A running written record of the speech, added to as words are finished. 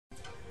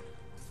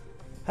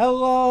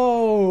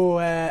Hello,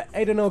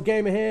 08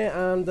 Gamer here,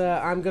 and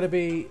I'm going to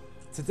be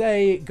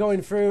today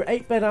going through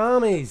 8-Bit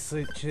Armies,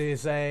 which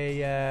is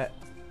a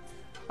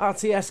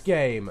RTS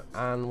game,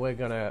 and we're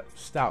going to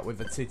start with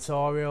the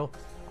tutorial.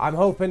 I'm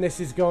hoping this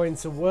is going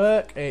to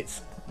work. It's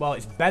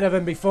better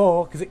than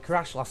before because it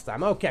crashed last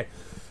time. Okay,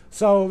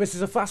 so this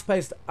is a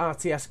fast-paced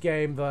RTS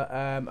game that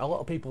a lot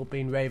of people have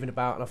been raving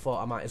about, and I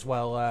thought I might as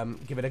well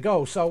give it a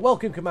go. So,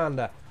 welcome,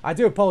 Commander. I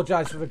do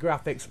apologise for the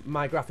graphics.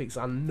 My graphics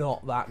are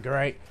not that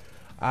great.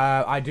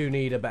 I do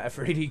need a better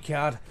 3D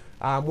card.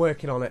 I'm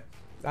working on it.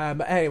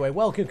 But anyway,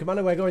 welcome,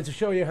 Commander. We're going to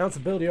show you how to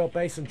build your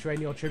base and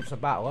train your troops for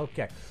battle.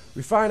 Okay.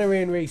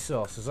 Refinery and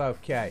resources.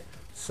 Okay.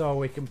 So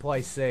we can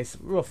place this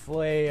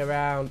roughly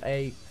around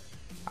a...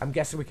 I'm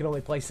guessing we can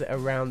only place it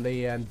around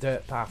the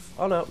dirt path.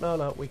 Oh,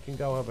 no. We can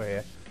go over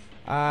here.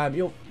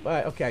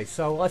 Okay,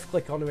 so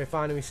left-click on the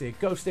refinery, see a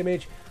ghost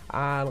image,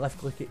 and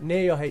left-click it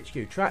near your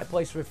HQ. Try to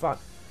place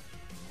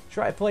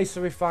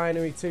the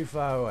refinery too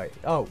far away.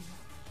 Oh.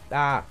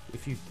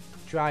 If you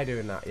try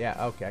doing that,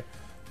 yeah, okay.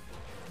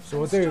 So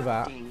we'll do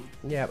that.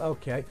 Yeah,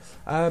 okay.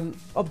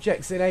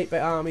 Objects in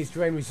 8-bit armies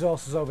drain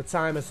resources over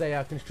time as they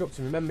are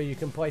constructed. Remember, you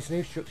can place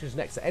new structures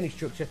next to any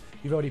structure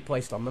you've already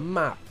placed on the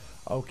map.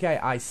 Okay,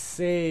 I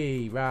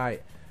see.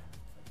 Right.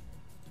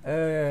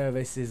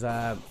 This is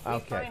okay.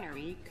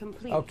 Refinery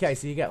complete. Okay,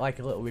 so you get like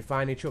a little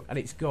refinery truck, and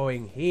it's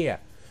going here.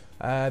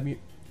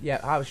 Yeah,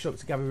 harvest truck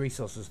to gather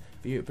resources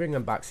for you. Bring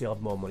them back so you'll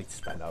have more money to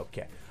spend.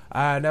 Okay.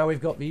 Now we've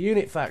got the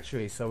unit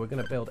factory, so we're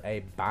going to build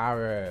a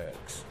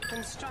barracks.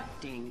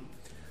 Constructing.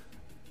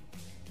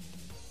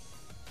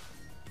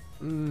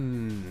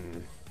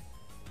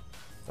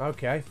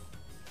 Okay.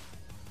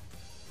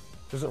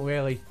 Doesn't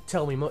really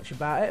tell me much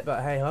about it,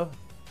 but hey ho.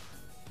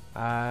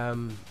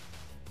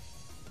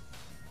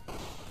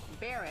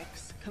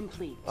 Barracks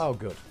complete. Oh,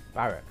 good.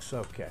 Barracks.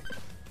 Okay.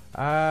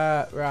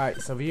 Right.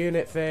 So the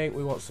unit thing,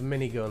 we want some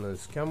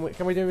minigunners.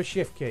 Can we do a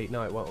shift key?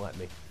 No, it won't let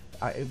me.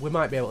 We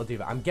might be able to do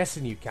that. I'm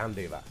guessing you can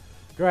do that.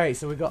 Great,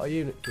 so we've got a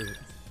unit.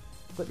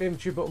 Click the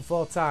infantry button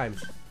 4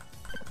 times.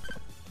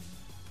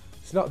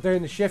 It's not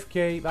doing the shift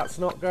key. That's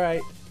not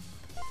great.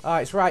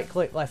 Alright, it's right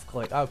click, left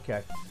click.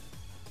 Okay.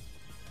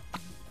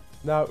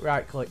 No,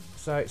 right click.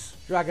 So it's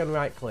drag and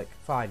right click.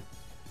 Fine.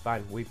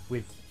 Fine.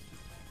 We've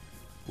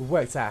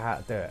worked out how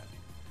to do it.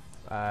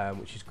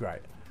 Which is great.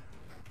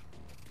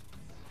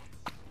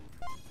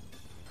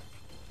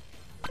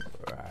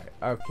 Right,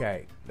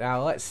 okay.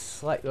 Now let's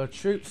select your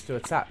troops to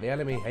attack the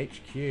enemy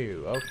HQ.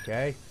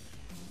 Okay.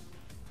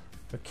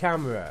 The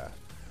camera.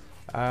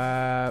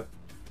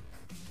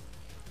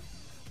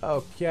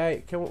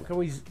 Okay. Can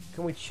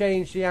we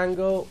change the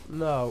angle?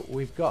 No,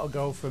 we've got to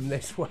go from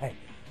this way.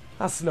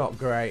 That's not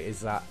great,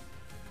 is that?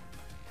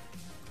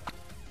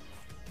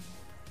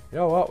 You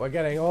know what? We're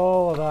getting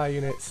all of our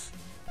units.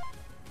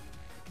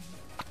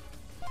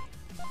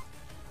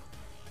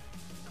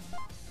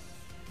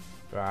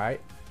 Right.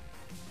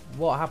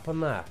 What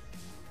happened there?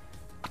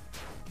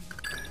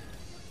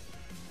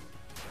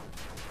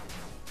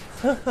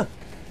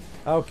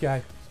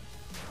 Okay.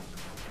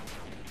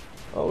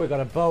 Oh, we've got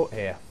a boat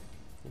here.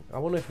 I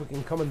wonder if we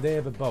can commandeer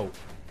the boat.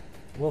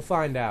 We'll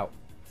find out.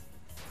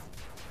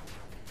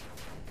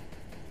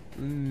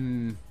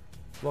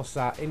 What's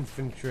that?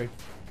 Infantry.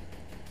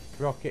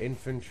 Rocket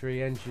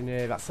infantry,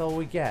 engineer. That's all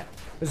we get.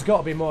 There's got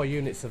to be more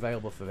units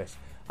available for this.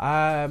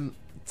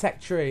 Tech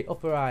tree,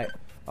 upper right.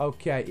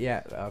 Okay,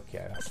 yeah,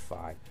 okay, that's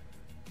fine.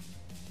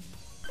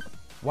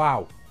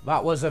 Wow,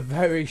 that was a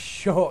very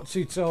short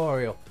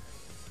tutorial.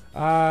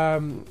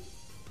 I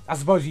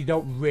suppose you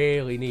don't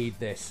really need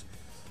this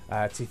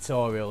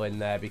tutorial in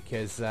there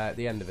because at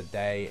the end of the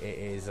day it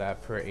is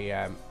pretty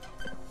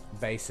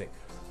basic.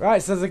 Right,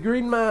 so there's a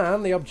green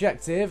man, the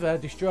objective,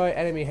 destroy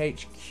enemy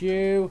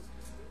HQ.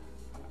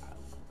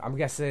 I'm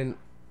guessing,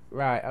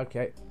 right,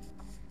 okay.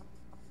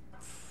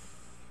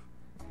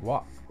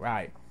 What?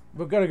 Right,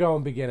 we're going to go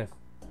on beginner.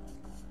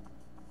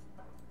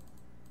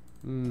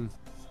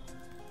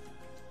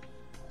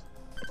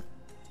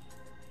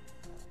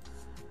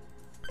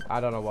 I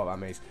don't know what that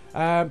means.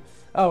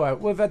 Oh well,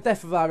 with the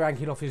death of our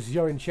ranking officers,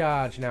 you're in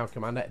charge now,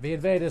 Commander. The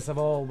invaders have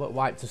all but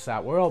wiped us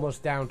out. We're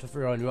almost down to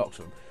throwing rocks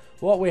at them.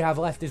 What we have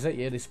left is at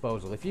your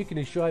disposal. If you can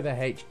destroy the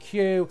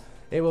HQ,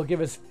 it will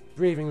give us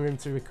breathing room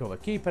to recover.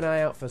 Keep an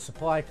eye out for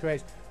supply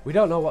crates. We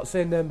don't know what's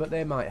in them, but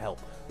they might help.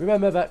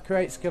 Remember that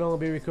crates can only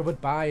be recovered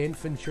by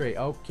infantry.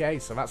 Okay,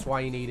 so that's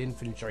why you need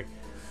infantry.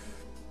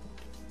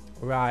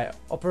 Right,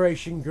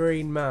 Operation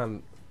Green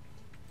Man.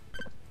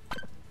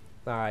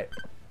 Alright,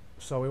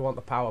 so we want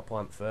the power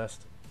plant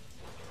first.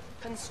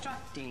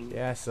 Constructing.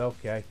 Yes,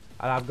 okay.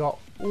 And I've got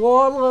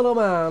one little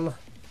man.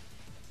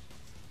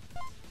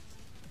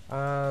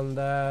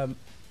 And,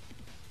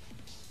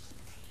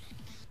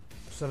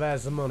 so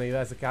there's the money,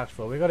 there's the cash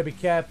flow. We've got to be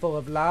careful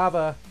of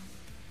lava.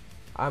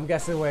 I'm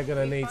guessing we're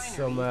going to need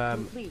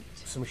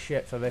some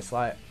shit for this,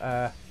 like,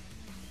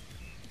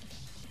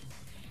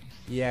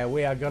 yeah,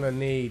 we are going to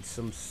need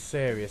some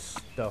serious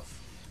stuff.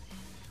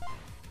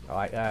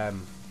 Like,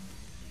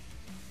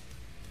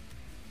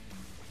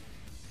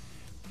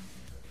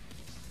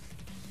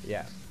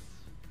 Yeah.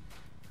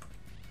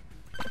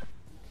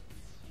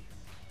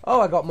 Oh,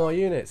 I got more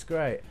units.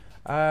 Great.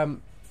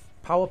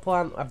 Power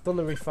plant. I've done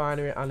the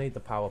refinery. I need the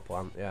power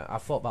plant. Yeah, I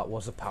thought that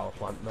was a power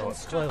plant. No,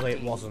 clearly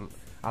it wasn't.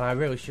 And I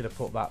really should have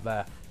put that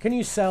there. Can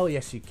you sell?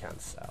 Yes, you can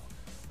sell.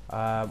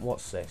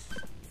 What's this?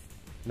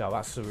 No,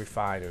 that's the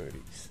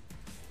refineries.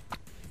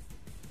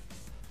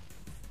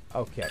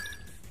 Okay.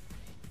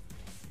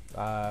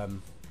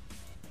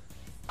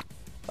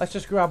 Let's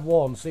just grab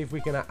one, see if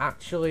we can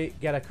actually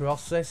get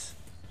across this.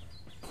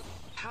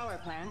 Power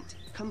plant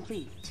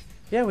complete.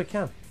 Yeah, we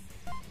can.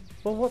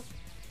 Well, what?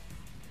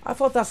 I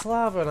thought that's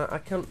lava, and I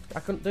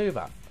couldn't do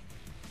that.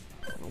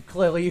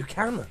 Clearly, you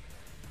can.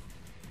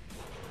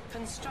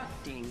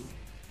 Constructing.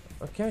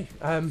 Okay.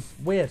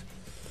 Weird.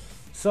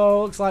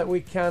 So looks like we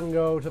can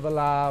go to the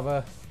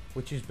lava,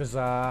 which is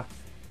bizarre,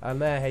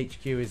 and their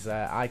HQ is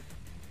there. I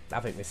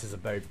think this is a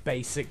very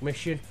basic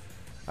mission.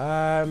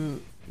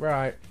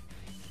 Right.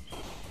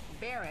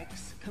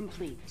 Barracks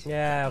complete.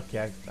 Yeah,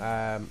 okay.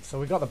 So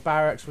we got the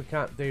barracks. We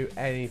can't do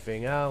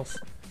anything else.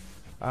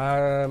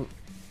 Well,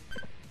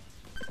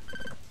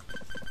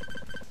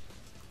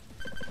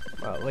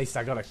 at least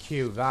I got to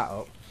queue that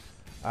up.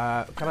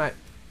 Can I?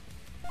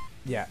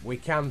 Yeah, we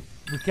can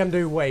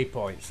do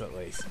waypoints at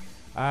least.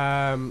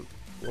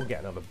 We'll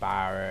get another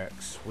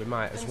barracks. We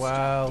might as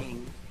well.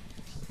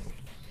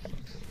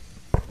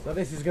 So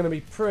this is going to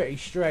be pretty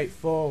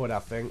straightforward, I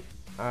think.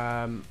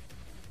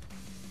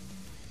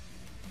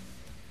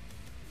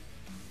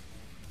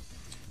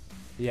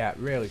 Yeah,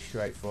 really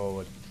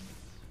straightforward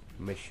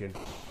mission.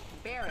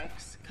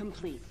 Barracks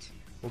complete.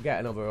 We'll get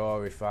another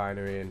ore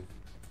refinery in.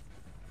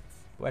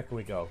 Where can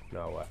we go?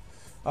 Nowhere.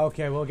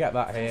 Okay, we'll get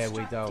that here.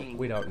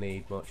 We don't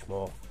need much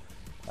more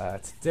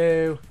to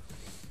do.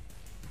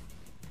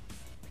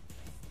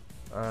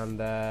 And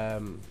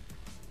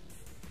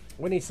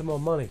we need some more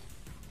money,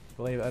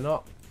 believe it or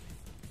not.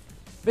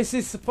 This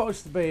is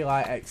supposed to be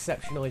like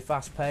exceptionally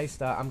fast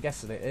paced. I'm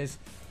guessing it is.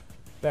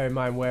 Bear in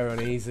mind we're on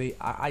easy.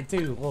 I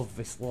do love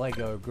this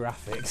Lego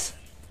graphics.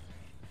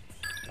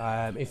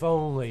 If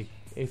only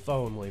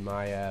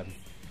my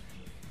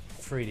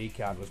 3D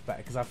card was better,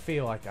 because I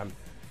feel like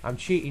I'm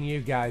cheating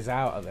you guys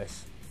out of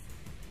this.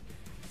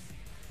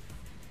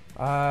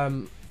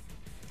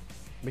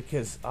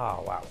 Because,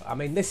 oh wow, I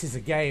mean, this is a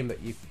game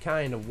that you've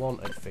kind of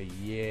wanted for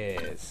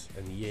years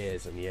and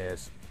years and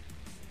years.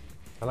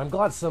 And I'm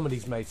glad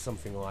somebody's made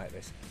something like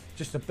this.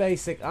 Just a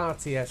basic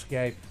RTS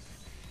game.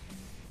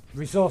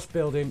 Resource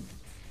building,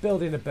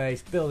 building a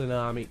base, build an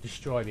army,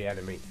 destroy the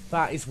enemy.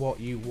 That is what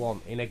you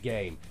want in a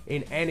game.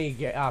 In any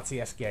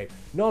RTS game.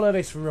 None of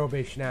this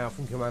rubbish now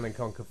from Command &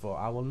 Conquer 4.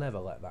 I will never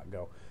let that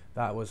go.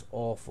 That was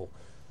awful.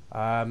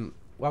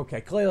 Okay,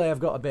 clearly I've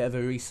got a bit of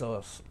a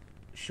resource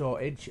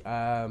shortage,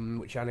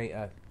 which I need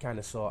to kind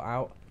of sort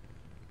out.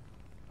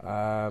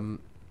 And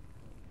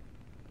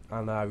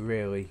I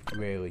really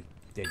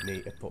did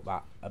need to put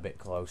that a bit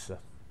closer.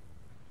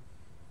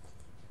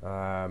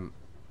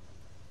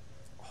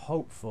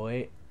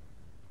 Hopefully.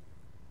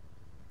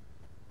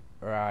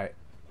 Right,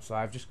 so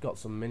I've just got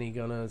some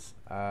minigunners.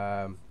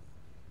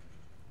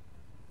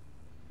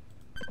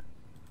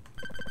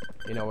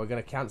 You know, we're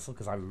going to cancel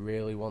because I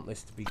really want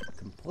this to be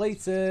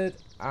completed,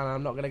 and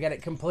I'm not going to get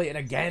it completed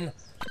again.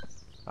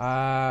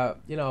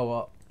 You know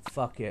what?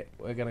 Fuck it.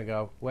 We're going to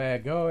go. We're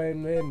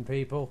going in,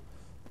 people.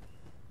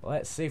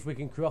 Let's see if we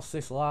can cross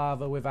this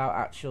lava without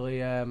actually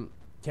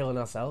killing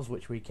ourselves,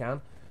 which we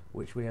can,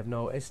 which we have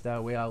noticed.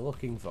 We are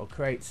looking for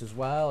crates as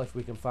well, if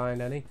we can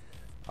find any.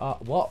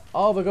 What?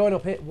 Oh, they're going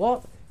up here.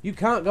 What? You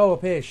can't go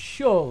up here.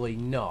 Surely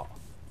not.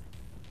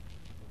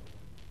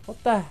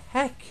 What the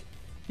heck?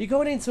 You're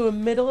going into the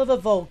middle of a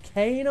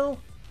volcano?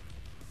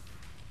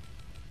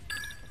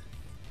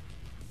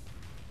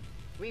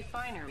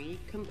 Refinery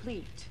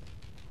complete.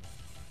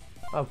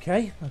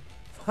 Okay.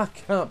 That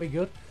can't be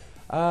good.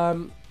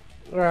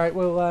 Right,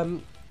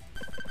 well,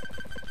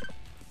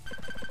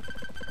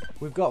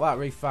 we've got that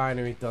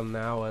refinery done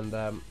now,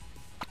 and,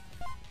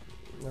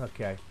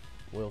 okay.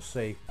 We'll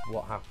see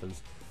what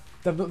happens.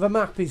 The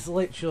map is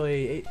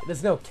literally...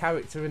 there's no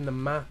character in the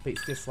map.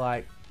 It's just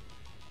like...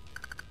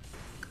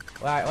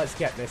 Right, let's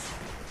get this.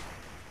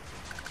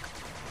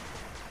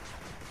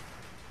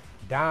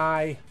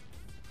 Die.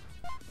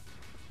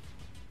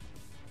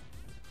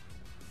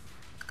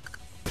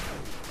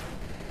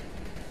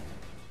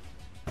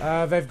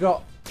 They've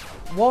got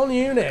one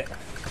unit.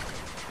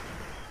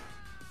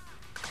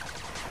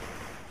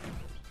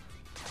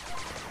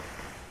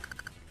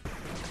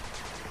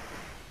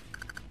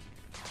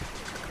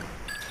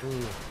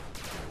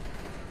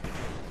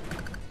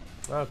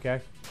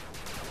 Okay.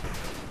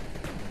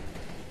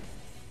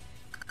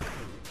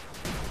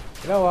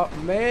 You know what?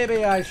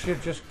 Maybe I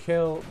should just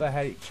kill the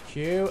HQ,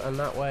 and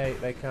that way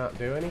they can't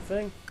do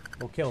anything.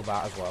 We'll kill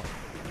that as well.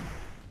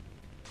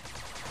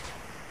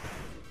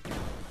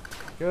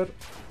 Good.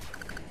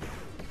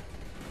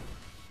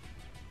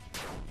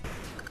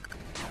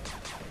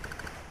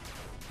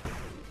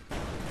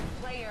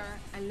 Player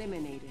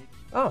eliminated.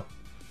 Oh.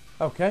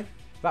 Okay.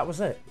 That was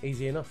it.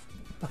 Easy enough.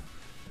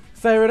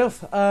 Fair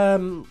enough.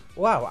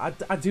 Wow,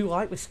 I do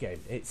like this game.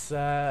 It's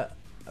a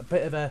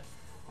bit of a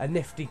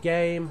nifty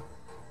game.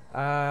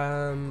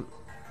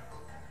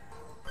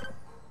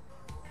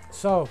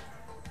 So,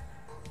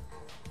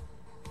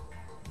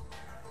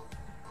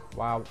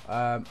 wow.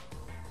 I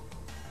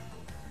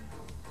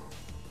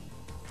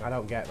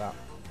don't get that.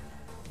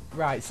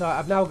 Right, so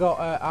I've now got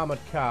armoured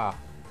car.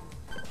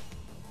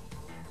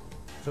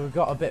 So we've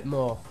got a bit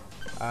more.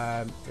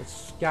 The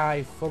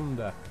Sky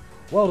Thunder.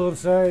 Well done,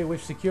 sir.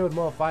 We've secured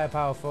more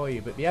firepower for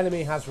you, but the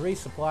enemy has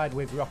resupplied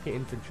with rocket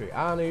infantry.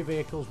 Our new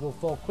vehicles will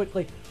fall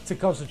quickly to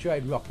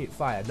concentrated rocket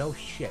fire. No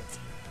shit.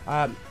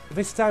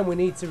 This time we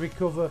need to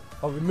recover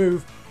or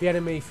remove the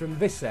enemy from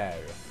this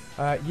area.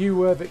 You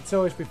were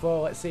victorious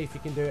before. Let's see if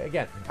you can do it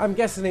again. I'm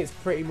guessing it's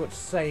pretty much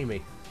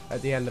samey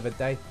at the end of the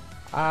day.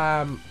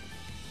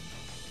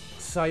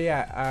 So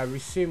yeah,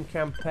 resume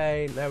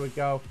campaign. There we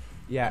go.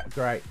 Yeah,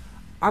 great.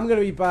 I'm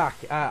gonna be back.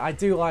 I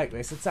do like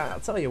this. I'll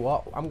tell you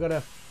what. I'm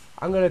gonna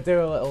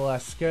do a little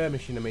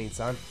skirmish in the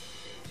meantime.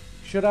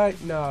 Should I?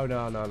 No.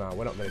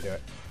 We're not gonna do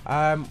it.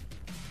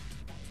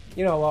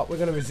 You know what? We're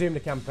gonna resume the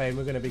campaign.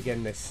 We're gonna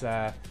begin this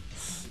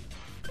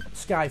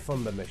Sky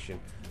Thunder mission.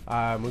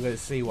 We're gonna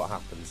see what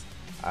happens.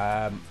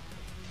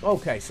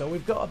 Okay, so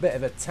we've got a bit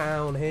of a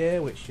town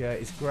here, which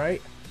is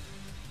great.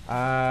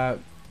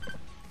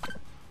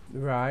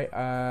 Right,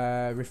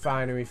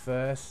 refinery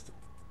first.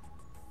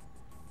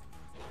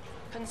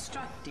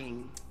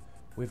 Constructing.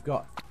 We've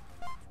got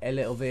a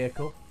little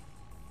vehicle.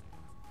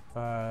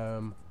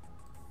 And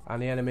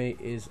the enemy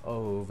is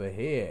over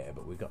here,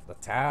 but we've got the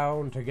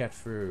town to get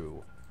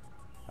through.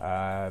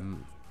 So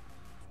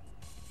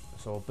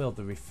we'll build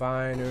the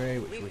refinery,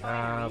 which we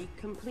have.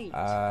 Complete.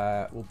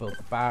 We'll build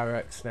the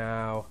barracks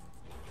now.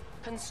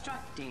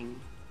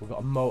 Constructing. We've got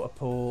a motor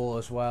pool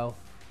as well.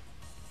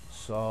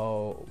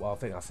 So, well, I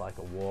think that's like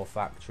a war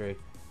factory.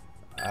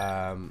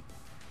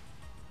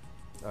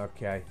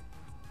 Okay.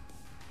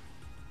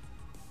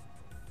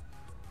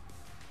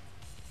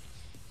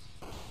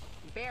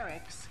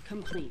 Barracks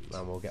complete.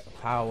 And we'll get the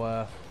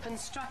power.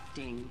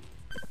 Constructing.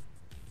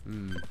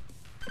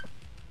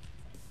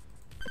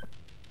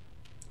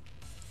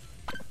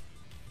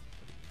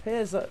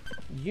 Appears that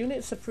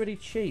units are pretty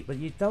cheap, but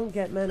you don't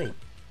get many.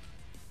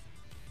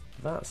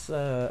 That's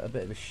a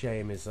bit of a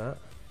shame, is that?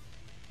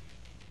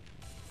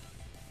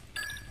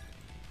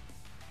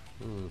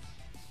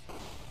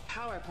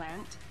 Power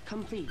plant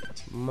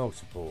complete.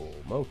 Multiple.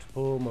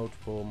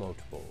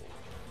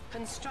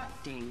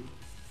 Constructing.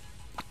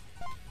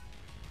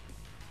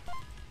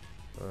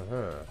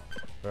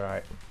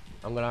 Right.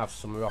 I'm gonna have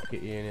some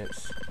rocket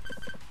units.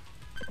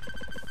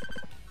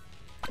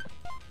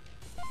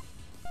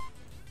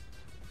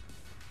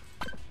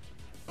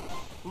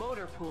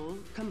 Motor pool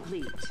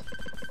complete.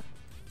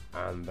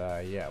 And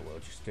yeah, we'll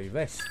just do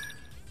this.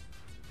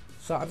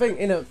 So I think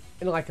in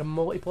like a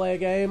multiplayer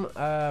game,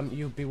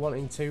 you'd be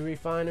wanting 2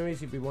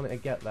 refineries. You'd be wanting to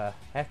get the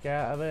heck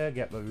out of there,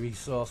 get the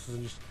resources,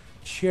 and just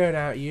churn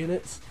out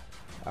units.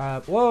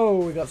 Whoa,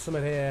 we got some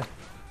in here.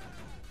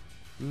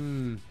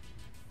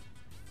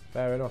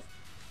 Fair enough.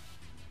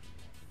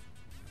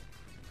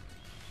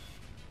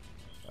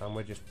 And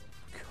we're just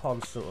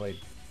constantly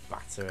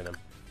battering them.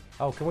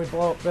 Oh, can we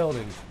blow up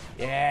buildings?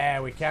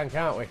 Yeah, we can,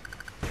 can't we?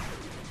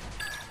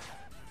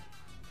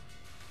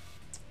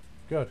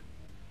 Good.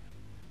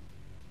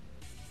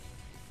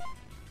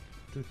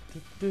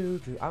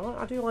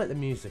 I do like the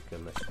music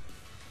in this.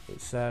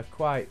 It's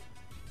quite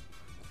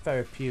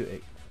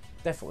therapeutic.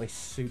 Definitely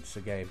suits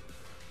the game.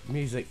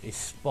 Music is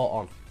spot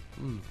on.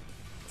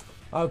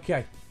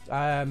 Okay.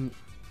 I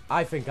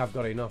think I've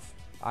got enough.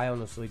 I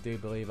honestly do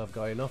believe I've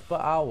got enough,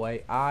 but I'll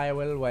wait. I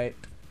will wait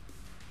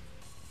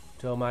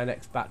till my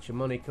next batch of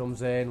money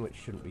comes in, which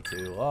shouldn't be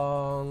too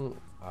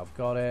long. I've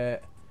got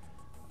it.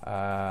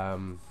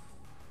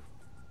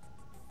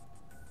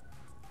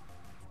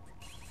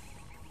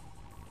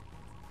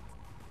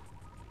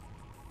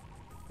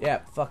 Yeah,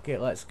 fuck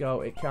it, let's go.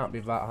 It can't be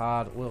that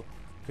hard. We'll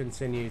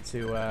continue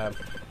to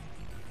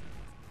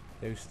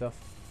do stuff.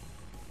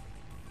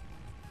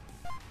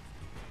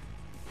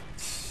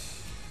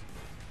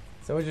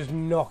 So we're just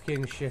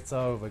knocking shit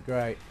over,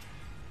 great.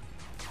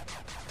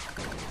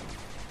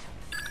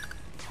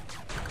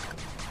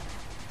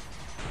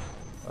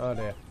 Oh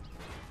dear.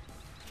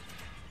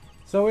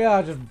 So we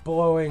are just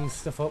blowing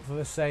stuff up for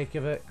the sake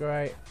of it,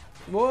 great.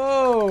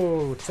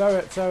 Whoa!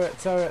 Turret.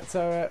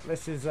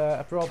 This is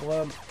a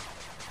problem.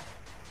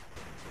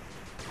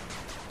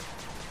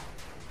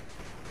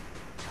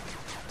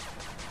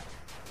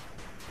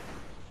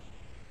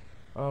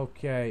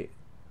 Okay.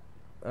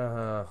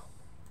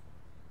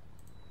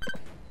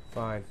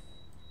 Fine.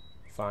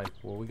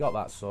 Well, we got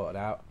that sorted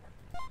out.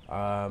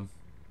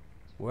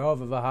 We're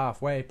over the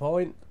halfway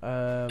point. We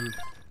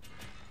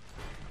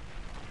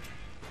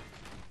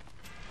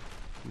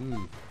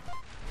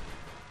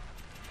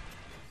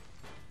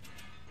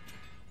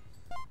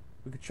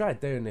could try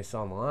doing this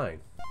online.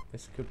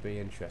 This could be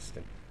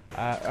interesting.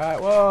 Right.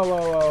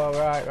 Whoa.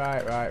 Right.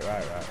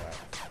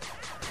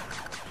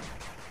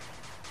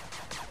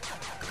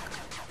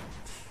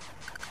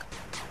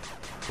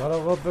 Gotta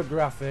love the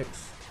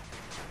graphics.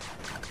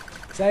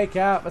 Take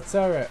out the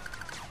turret.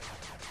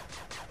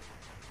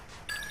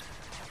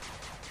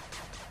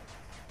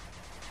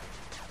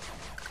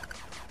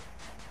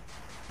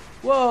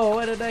 Whoa,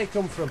 where did they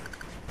come from?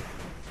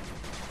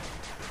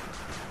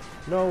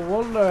 No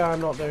wonder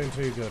I'm not doing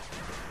too good.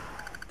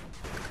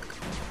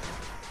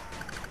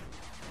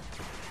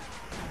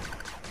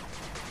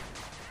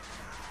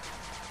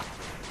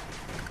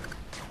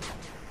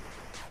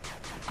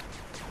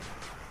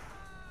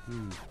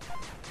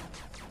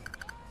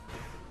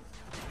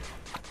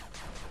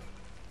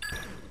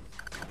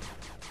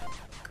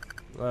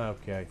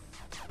 Okay.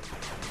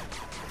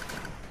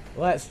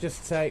 Let's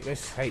just take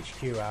this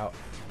HQ out.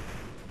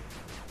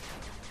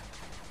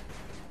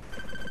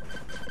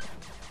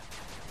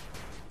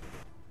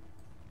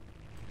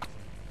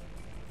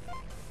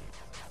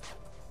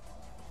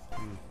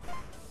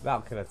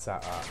 That can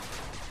attack that.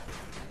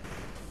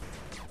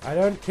 I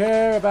don't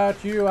care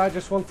about you, I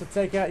just want to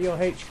take out your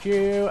HQ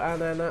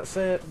and then that's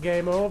it,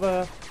 game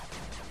over.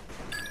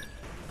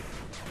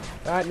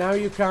 Right, now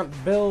you can't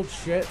build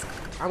shit.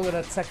 I'm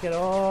gonna take it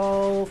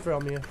all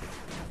from you.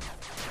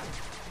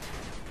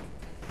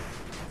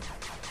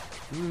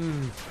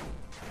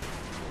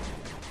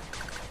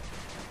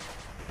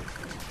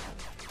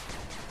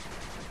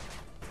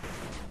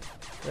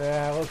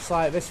 Yeah, looks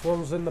like this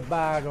one's in the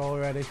bag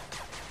already.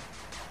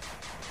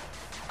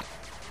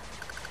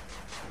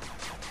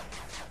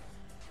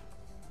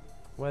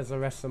 Where's the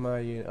rest of my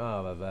unit?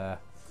 Oh, they're there.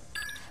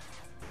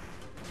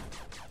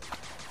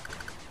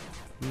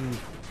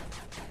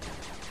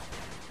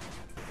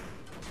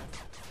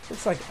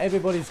 Looks like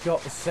everybody's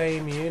got the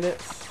same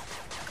units,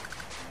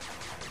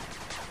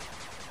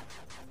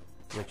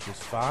 which is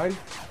fine.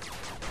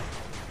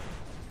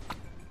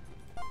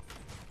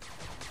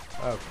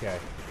 Okay.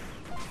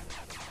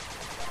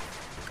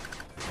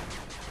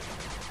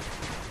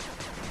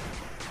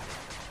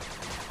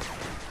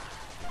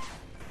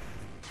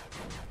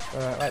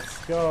 Alright,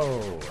 let's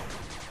go.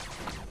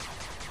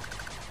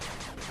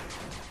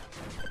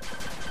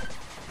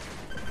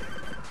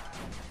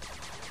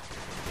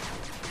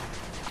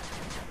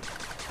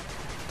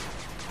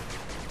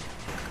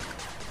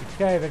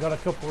 Okay, they got a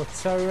couple of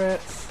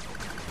turrets.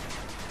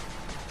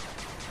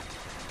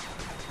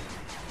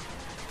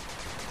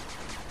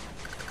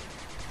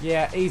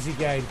 Yeah, easy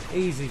game,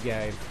 easy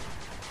game.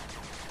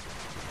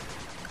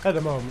 At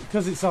the moment,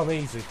 because it's on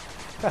easy.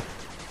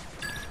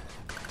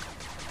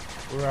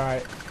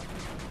 Right.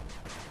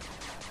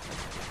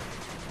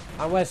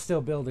 And we're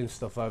still building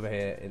stuff over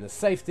here in the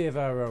safety of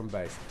our own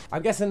base.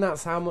 I'm guessing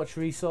that's how much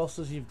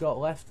resources you've got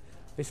left.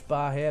 This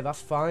bar here,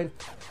 that's fine.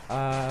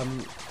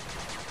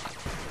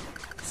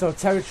 So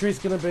territory is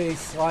going to be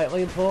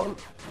slightly important.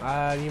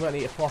 You might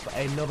need to plop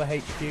another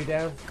HQ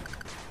down,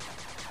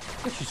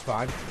 which is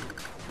fine.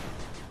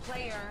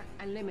 Player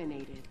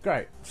eliminated.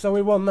 Great. So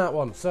we won that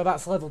one. So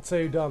that's level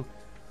 2 done.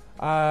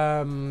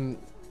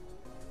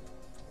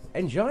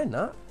 Enjoying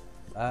that.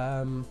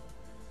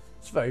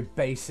 It's a very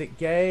basic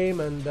game,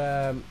 and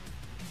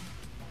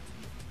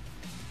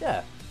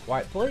yeah,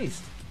 quite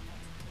pleased.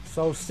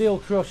 So Steel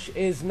Crush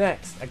is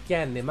next.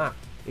 Again, the map,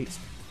 it's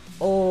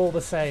all the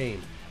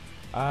same.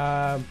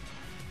 Okay,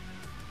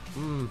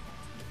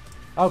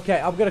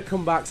 I'm gonna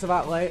come back to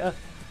that later.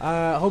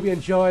 Hope you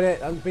enjoyed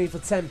it. And being for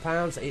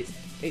 £10,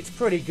 it's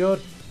pretty good.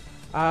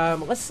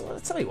 Let's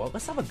tell you what.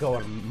 Let's have a go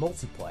on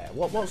multiplayer.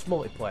 What's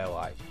multiplayer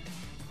like?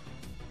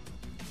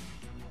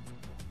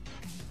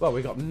 Well,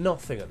 we got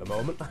nothing at the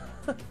moment.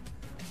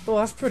 Well,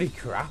 that's pretty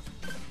crap.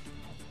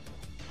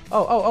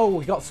 Oh,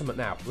 we got something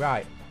now.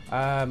 Right.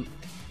 I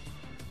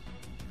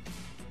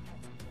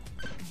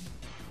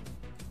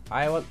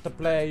want to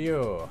play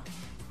you.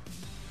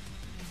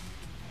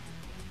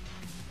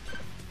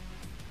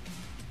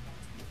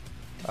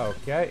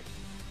 Okay.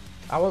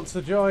 I want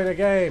to join a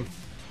game.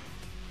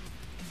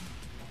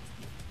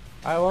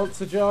 I want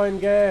to join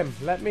game.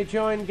 Let me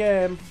join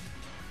game.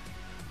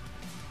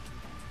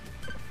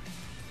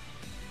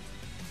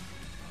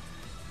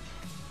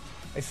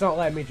 It's not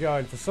letting me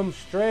join. For some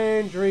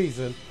strange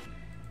reason,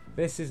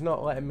 this is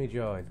not letting me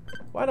join.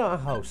 Why don't I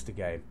host a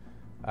game?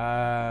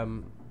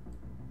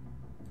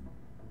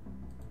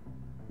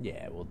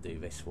 Yeah, we'll do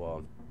this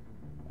one.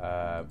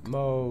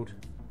 Mode.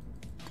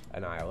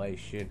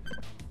 Annihilation.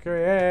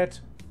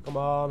 Create. Come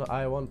on,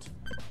 I want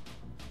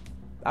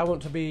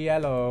to be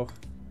yellow.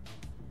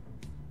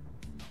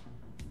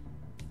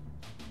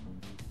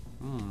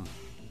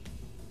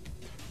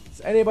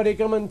 Is anybody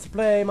coming to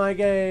play my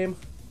game?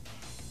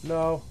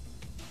 No.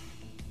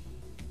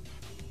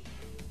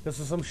 Because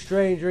for some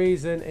strange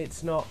reason,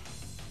 it's not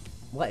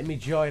letting me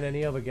join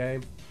any other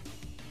game.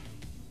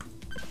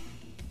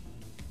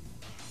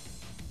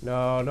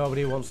 No,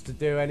 nobody wants to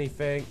do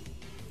anything.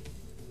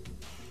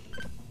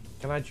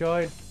 Can I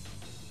join?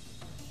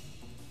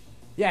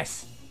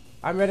 Yes!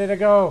 I'm ready to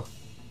go.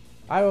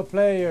 I will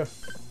play you.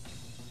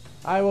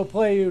 I will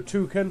play you,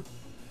 Toucan.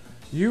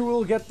 You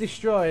will get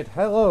destroyed.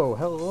 Hello,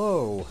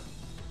 hello.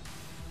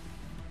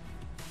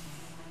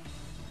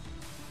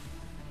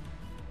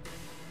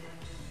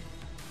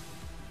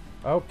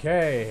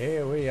 Okay,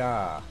 here we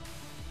are.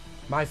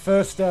 My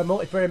first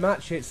multiplayer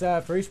match. It's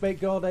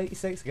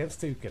FREESPACEGOD86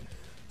 against TOUCAN.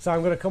 So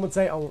I'm going to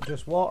commentate on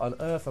just what on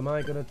earth am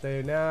I going to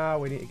do now.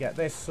 We need to get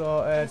this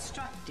sorted.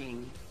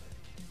 Constructing.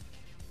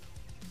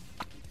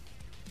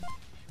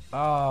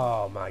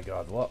 Oh my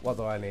god, what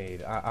do I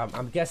need?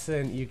 I'm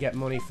guessing you get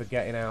money for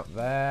getting out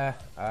there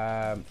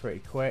pretty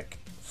quick.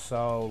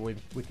 So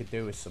we could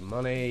do with some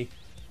money.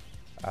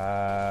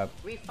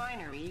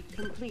 Refinery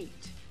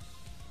complete.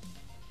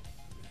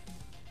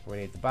 We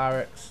need the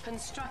barracks.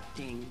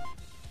 Constructing.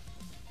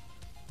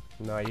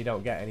 No, you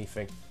don't get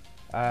anything.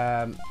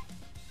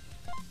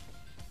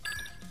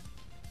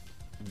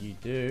 You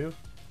do,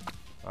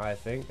 I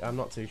think. I'm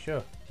not too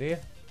sure. Do you?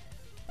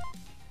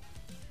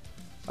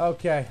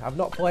 Okay, I've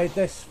not played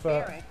this for...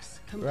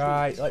 Barracks complete.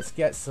 Right, let's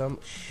get some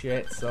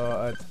shit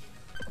sorted.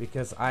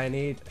 Because I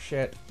need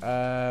shit.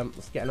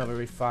 Let's get another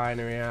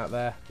refinery out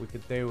there. We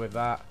could do with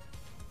that.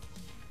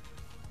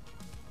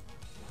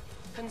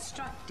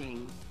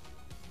 Constructing.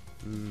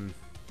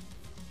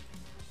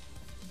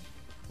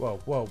 Whoa,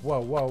 whoa,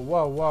 whoa, whoa,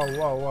 whoa, whoa,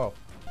 whoa, whoa.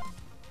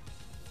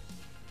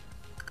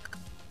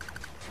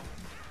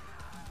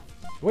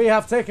 We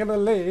have taken the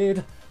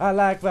lead. I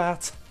like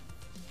that.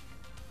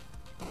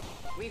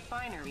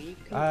 Refinery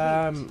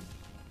complete.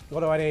 What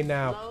do I need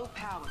now? Low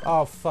power.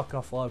 Oh, fuck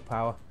off, low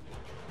power.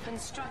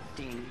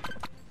 Constructing.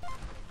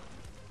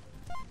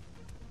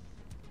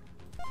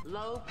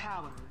 Low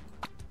power.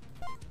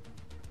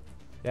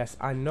 Yes,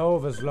 I know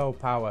there's low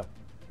power.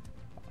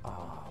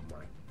 Oh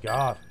my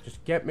god,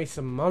 just get me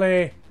some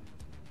money.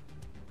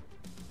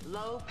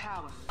 Low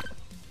power.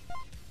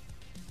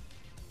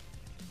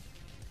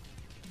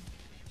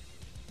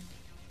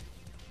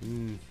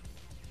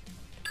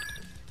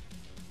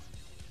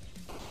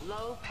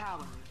 Low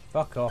power.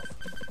 Fuck off.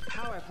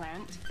 Power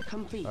plant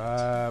complete.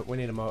 We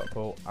need a motor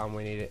pool and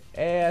we need it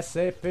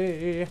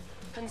ASAP.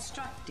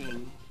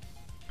 Constructing.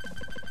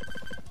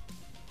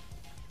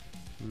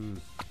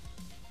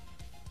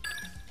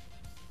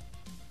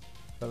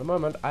 At the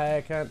moment,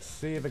 I can't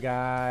see the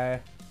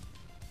guy.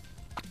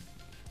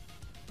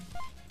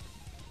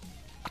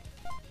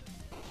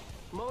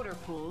 Motor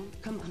pool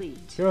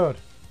complete. Good.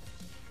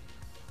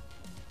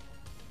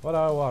 What do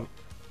I want?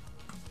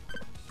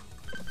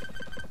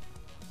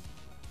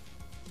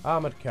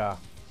 Armored car.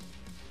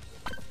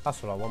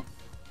 That's what I want.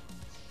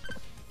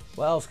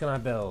 What else can I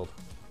build?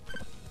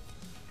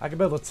 I can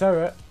build a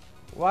turret.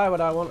 Why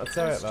would I want a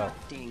turret though?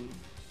 Constructing.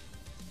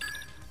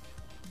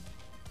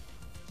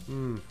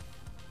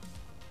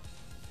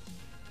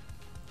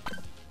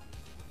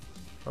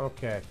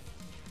 Okay.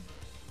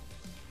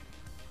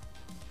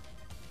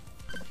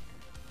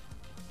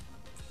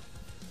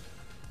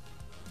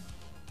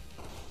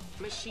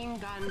 Machine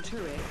gun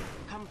turret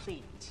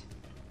complete.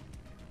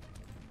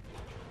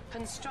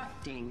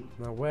 Constructing.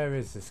 Now where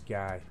is this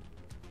guy?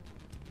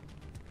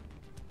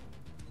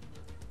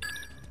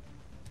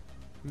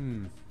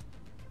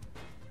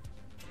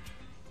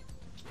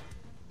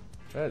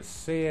 Don't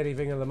see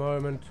anything at the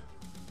moment.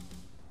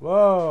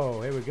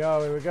 Whoa, here we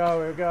go, here we go,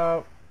 here we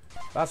go.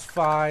 That's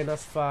fine,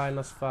 that's fine,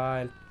 that's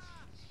fine.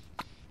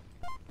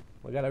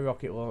 We'll get the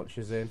rocket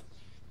launchers in.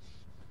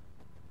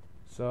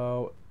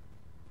 So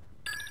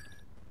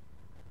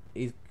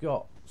he's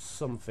got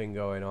something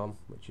going on,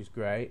 which is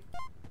great.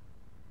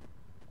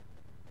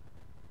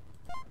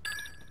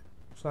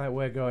 Looks like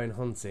we're going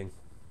hunting.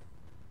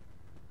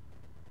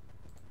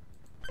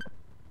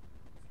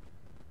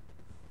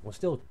 We're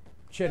still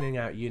churning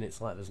out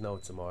units like there's no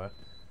tomorrow.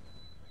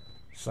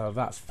 So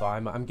that's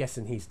fine, but I'm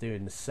guessing he's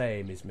doing the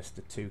same as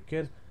Mr.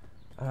 TOUCAN.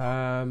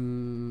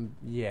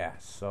 Yeah,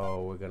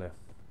 so we're gonna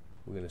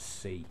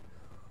see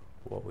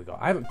what we got.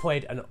 I haven't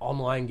played an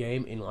online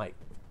game in like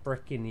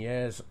frickin'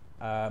 years.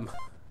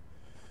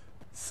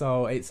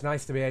 So it's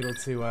nice to be able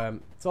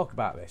to talk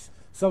about this.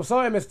 So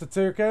sorry, Mr.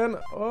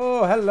 TOUCAN.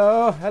 Oh,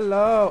 hello,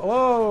 hello.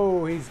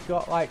 Oh, he's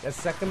got like a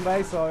second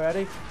base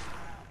already.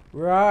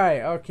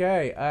 Right,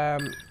 okay.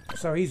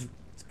 So he's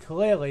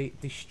clearly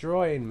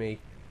destroying me,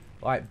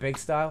 like big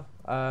style,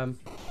 at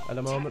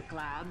the moment. Tech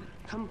lab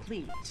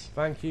complete.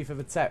 Thank you for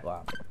the tech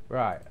lab.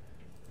 Right.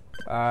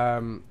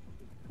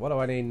 What do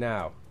I need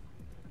now?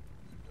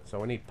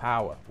 So we need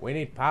power. We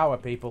need power,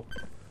 people.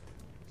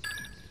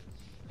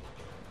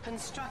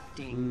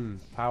 Constructing.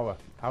 Power.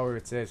 Power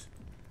it is.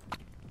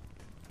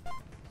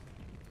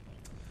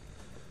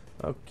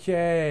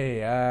 Okay,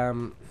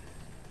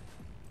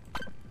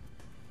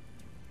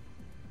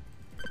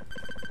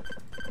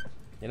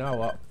 you know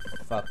what?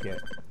 Fuck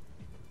it.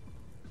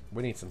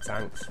 We need some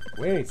tanks.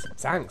 We need some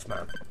tanks,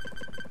 man.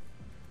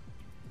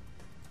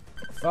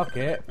 Fuck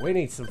it. We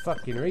need some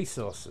fucking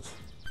resources.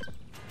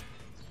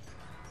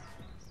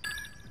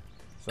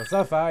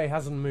 So far he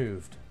hasn't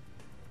moved.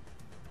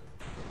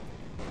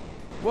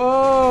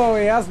 Whoa,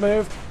 he has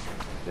moved.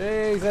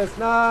 Jesus,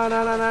 no,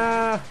 no, no,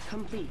 no.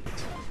 Complete.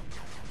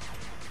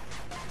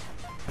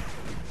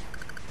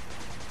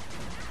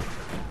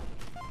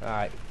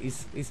 Alright,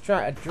 he's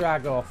trying to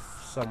drag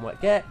off somewhere.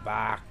 Get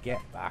back, get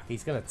back.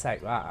 He's going to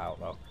take that out,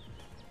 though.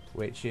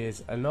 Which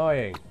is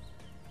annoying.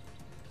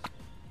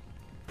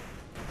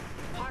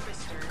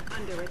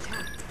 under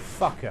attack.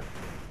 Fucker.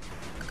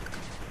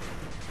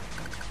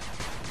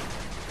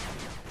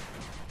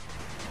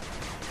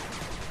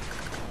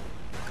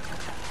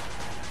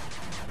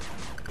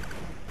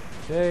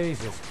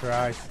 Jesus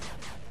Christ.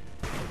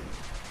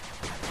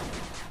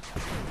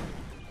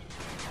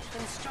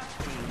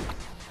 Constructing.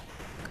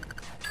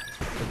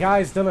 The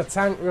guy's done a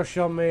tank rush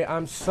on me.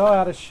 I'm so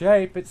out of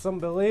shape. It's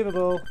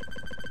unbelievable.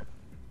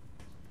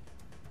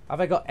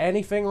 Have I got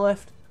anything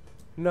left?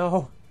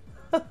 No.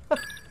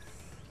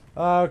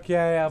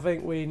 Okay, I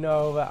think we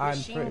know that I'm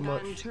Machine pretty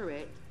gun much...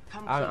 turret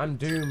complete. I'm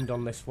doomed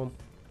on this one.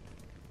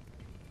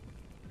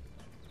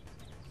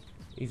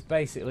 He's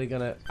basically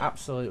going to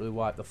absolutely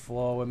wipe the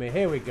floor with me.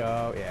 Here we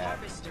go. Yeah.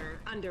 Harvester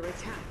under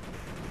attack.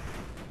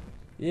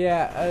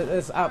 Yeah,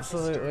 there's Harvester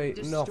absolutely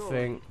destroyed.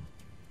 nothing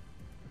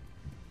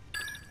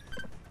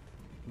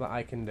that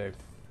I can do.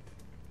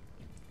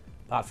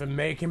 Apart from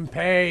make him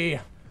pay.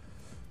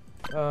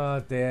 Oh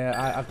dear,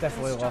 I've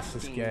definitely lost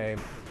this game.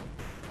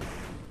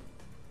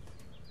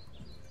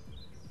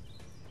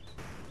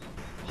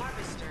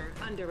 Harvester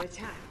under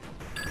attack.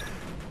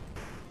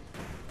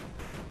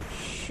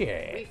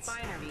 Shit.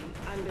 Refinery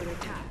under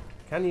attack.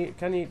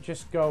 Can you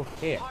just go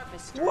here?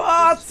 Harvester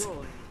What?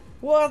 destroyed.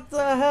 What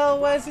the hell?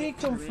 Where's he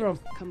come Turret from?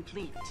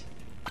 Complete.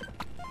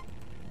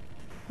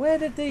 Where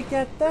did he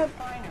get that?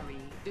 Refinery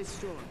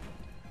destroyed.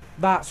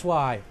 That's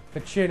why. For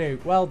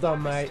Chinook. Well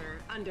done, mate.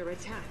 Harvester under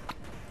attack.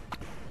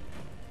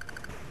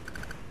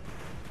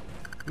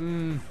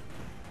 Hmm.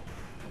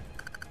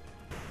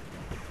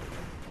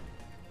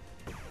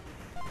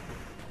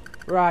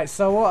 Right,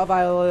 so what have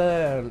I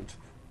learned?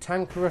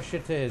 Tank rush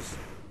it is.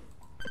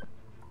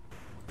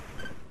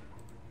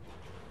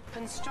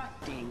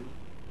 Constructing.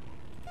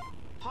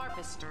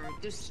 Harvester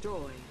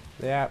destroyed.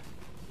 Yeah.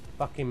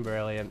 Fucking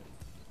brilliant.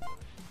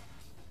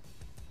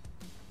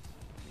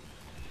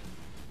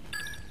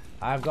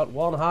 I've got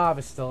one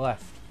harvester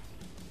left.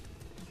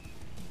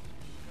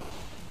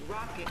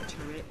 Rocket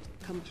turret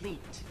complete.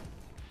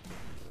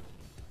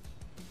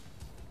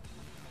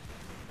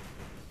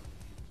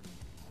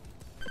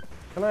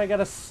 Can I get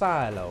a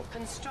silo?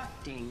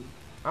 Constructing.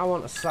 I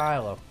want a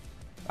silo.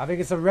 I think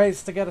it's a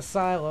race to get a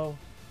silo.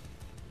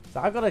 So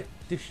I've got to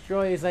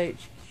destroy his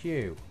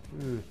HQ.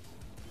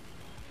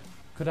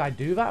 Could I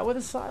do that with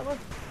a silo?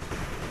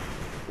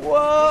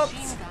 What?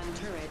 Machine gun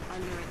turret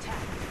under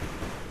attack.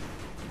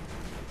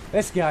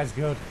 This guy's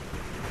good.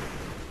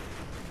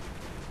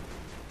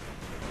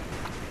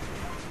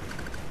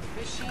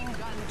 Machine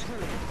gun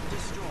turret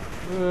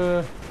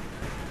destroyed.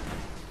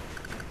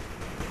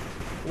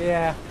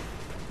 Yeah,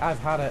 I've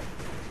had it.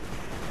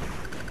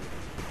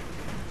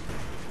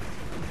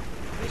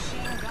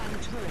 Machine gun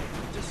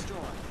turret destroyed.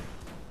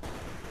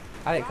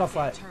 And it costs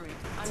like... Rocket turret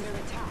under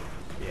attack.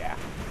 Yeah.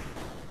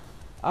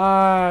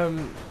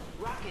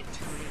 Rocket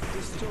turret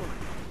destroyed.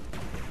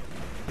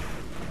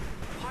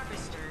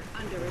 Harvester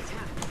under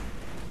attack.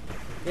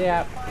 Yeah.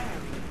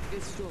 Refinery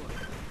destroyed.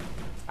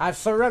 I've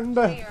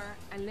surrendered. Player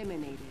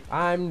eliminated.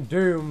 I'm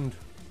doomed.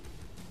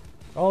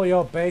 All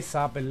your base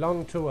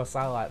belong to us.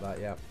 I like that,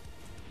 yeah.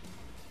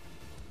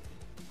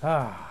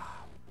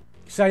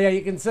 So yeah,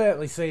 you can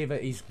certainly see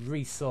that he's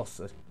resourced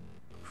the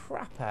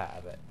crap out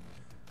of it.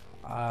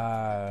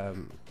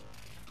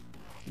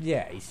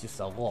 Yeah, he's just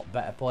a lot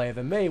better player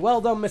than me.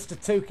 Well done, Mr.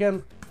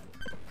 Toucan.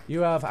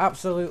 You have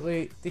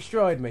absolutely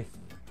destroyed me.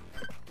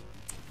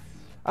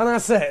 And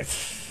that's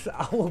it.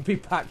 I will be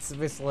back to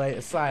this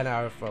later.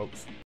 Sayonara, folks.